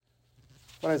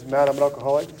My name is Matt. I'm an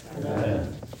alcoholic.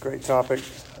 Amen. Great topic.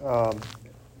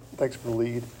 Thanks for the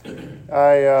lead.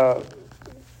 I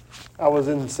was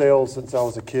in sales since I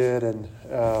was a kid, and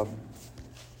I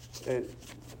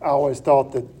always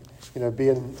thought that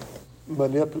being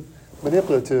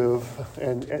manipulative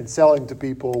and selling to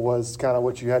people was kind of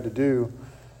what you had to do,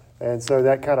 and so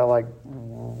that kind of like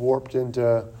warped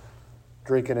into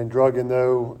drinking and drugging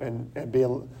though, and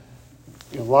being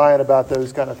lying about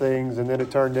those kind of things, and then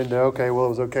it turned into, okay, well, it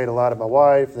was okay to lie to my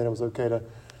wife, then it was okay to,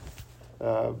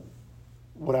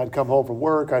 when I'd come home from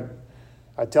work,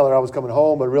 I'd tell her I was coming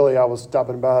home, but really I was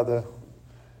stopping by the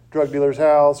drug dealer's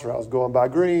house, or I was going by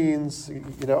Greens,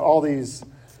 all these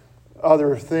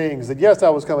other things that, yes, I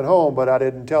was coming home, but I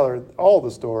didn't tell her all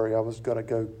the story. I was going to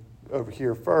go over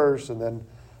here first and then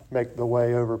make the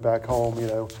way over back home,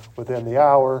 within the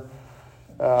hour.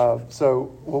 So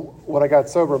when I got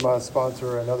sober, my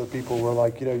sponsor and other people were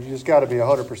like, you just got to be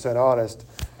 100% honest.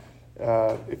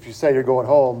 If you say you're going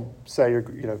home, tell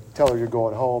her you're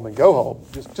going home and go home.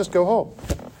 Just go home.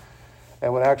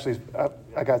 And when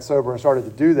I got sober and started to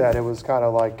do that, it was kind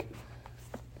of like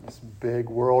this big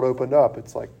world opened up.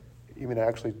 It's like, you mean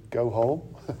actually go home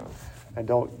and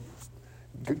don't,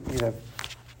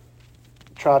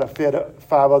 try to fit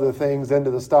 5 other things into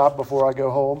the stop before I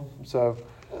go home. So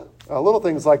little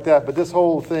things like that. But this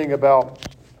whole thing about,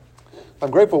 I'm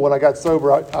grateful when I got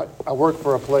sober. I worked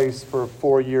for a place for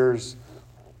 4 years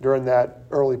during that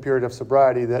early period of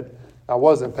sobriety that I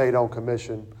wasn't paid on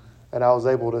commission. And I was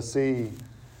able to see,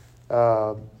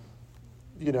 do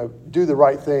the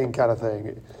right thing kind of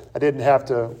thing. I didn't have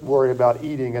to worry about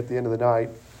eating at the end of the night.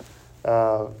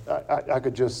 I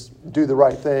could just do the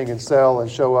right thing and sell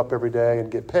and show up every day and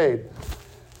get paid.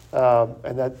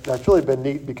 And that's really been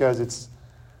neat because it's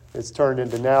turned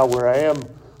into now where I am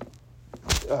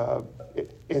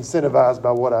incentivized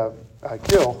by what I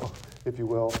kill, if you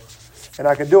will. And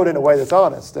I can do it in a way that's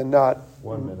honest and not,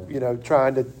 1 minute.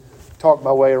 Trying to talk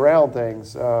my way around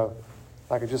things. I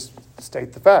can just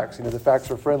state the facts. The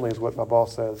facts are friendly is what my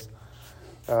boss says.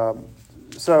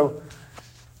 So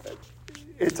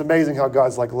it's amazing how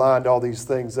God's like lined all these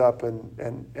things up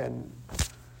and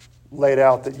laid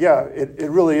out that, it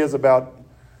really is about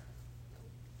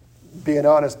being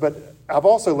honest. But I've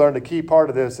also learned a key part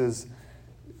of this is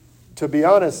to be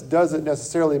honest doesn't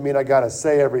necessarily mean I got to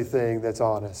say everything that's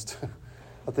honest.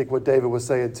 I think what David was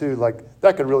saying too, like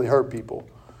that could really hurt people.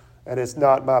 And it's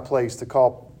not my place to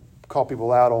call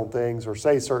people out on things or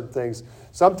say certain things.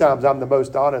 Sometimes I'm the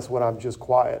most honest when I'm just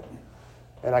quiet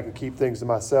and I can keep things to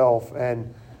myself.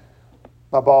 And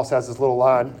my boss has this little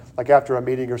line, like after a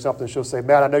meeting or something, she'll say,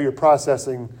 "Matt, I know you're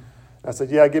processing." I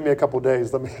said, "Yeah, give me a couple of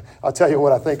days. I'll tell you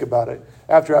what I think about it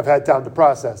after I've had time to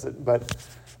process it." But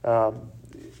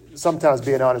sometimes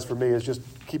being honest for me is just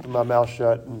keeping my mouth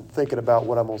shut and thinking about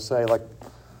what I'm going to say. Like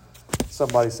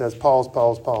somebody says, pause,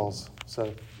 pause, pause.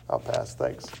 So I'll pass.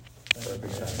 Thanks. John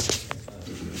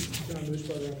Bush,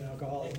 program and alcoholic.